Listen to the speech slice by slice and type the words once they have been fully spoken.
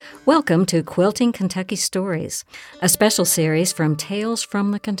Welcome to Quilting Kentucky Stories, a special series from Tales from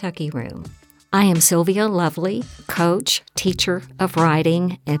the Kentucky Room. I am Sylvia Lovely, coach, teacher of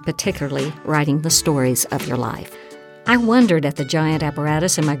writing, and particularly writing the stories of your life. I wondered at the giant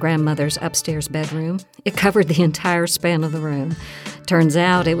apparatus in my grandmother's upstairs bedroom. It covered the entire span of the room. Turns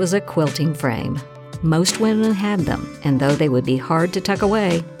out it was a quilting frame. Most women had them, and though they would be hard to tuck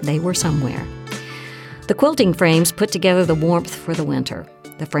away, they were somewhere. The quilting frames put together the warmth for the winter.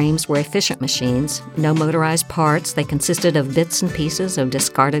 The frames were efficient machines, no motorized parts. They consisted of bits and pieces of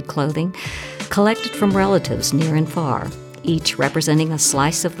discarded clothing, collected from relatives near and far, each representing a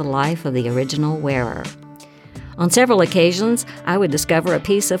slice of the life of the original wearer. On several occasions, I would discover a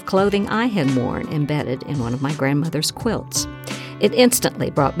piece of clothing I had worn embedded in one of my grandmother's quilts. It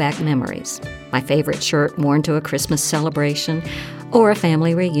instantly brought back memories. My favorite shirt worn to a Christmas celebration, or a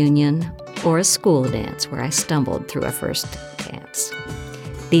family reunion, or a school dance where I stumbled through a first dance.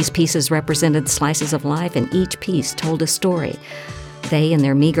 These pieces represented slices of life, and each piece told a story. They, in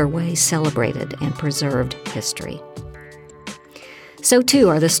their meager way, celebrated and preserved history. So, too,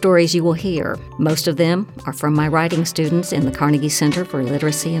 are the stories you will hear. Most of them are from my writing students in the Carnegie Center for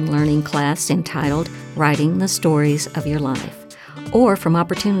Literacy and Learning class entitled Writing the Stories of Your Life, or from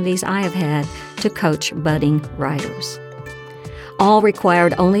opportunities I have had to coach budding writers. All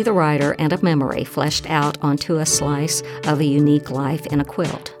required only the writer and a memory fleshed out onto a slice of a unique life in a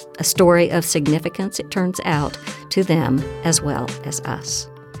quilt, a story of significance, it turns out, to them as well as us.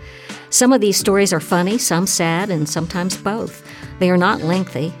 Some of these stories are funny, some sad, and sometimes both. They are not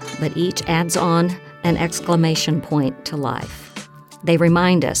lengthy, but each adds on an exclamation point to life. They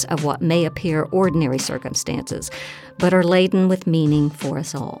remind us of what may appear ordinary circumstances, but are laden with meaning for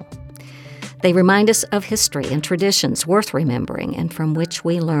us all. They remind us of history and traditions worth remembering and from which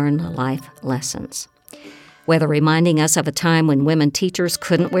we learn life lessons. Whether reminding us of a time when women teachers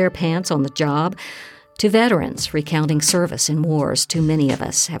couldn't wear pants on the job, to veterans recounting service in wars too many of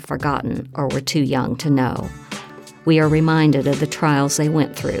us have forgotten or were too young to know, we are reminded of the trials they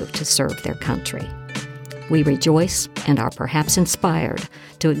went through to serve their country. We rejoice and are perhaps inspired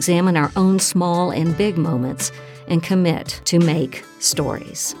to examine our own small and big moments and commit to make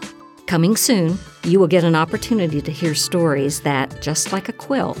stories. Coming soon, you will get an opportunity to hear stories that, just like a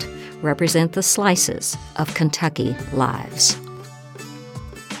quilt, represent the slices of Kentucky lives.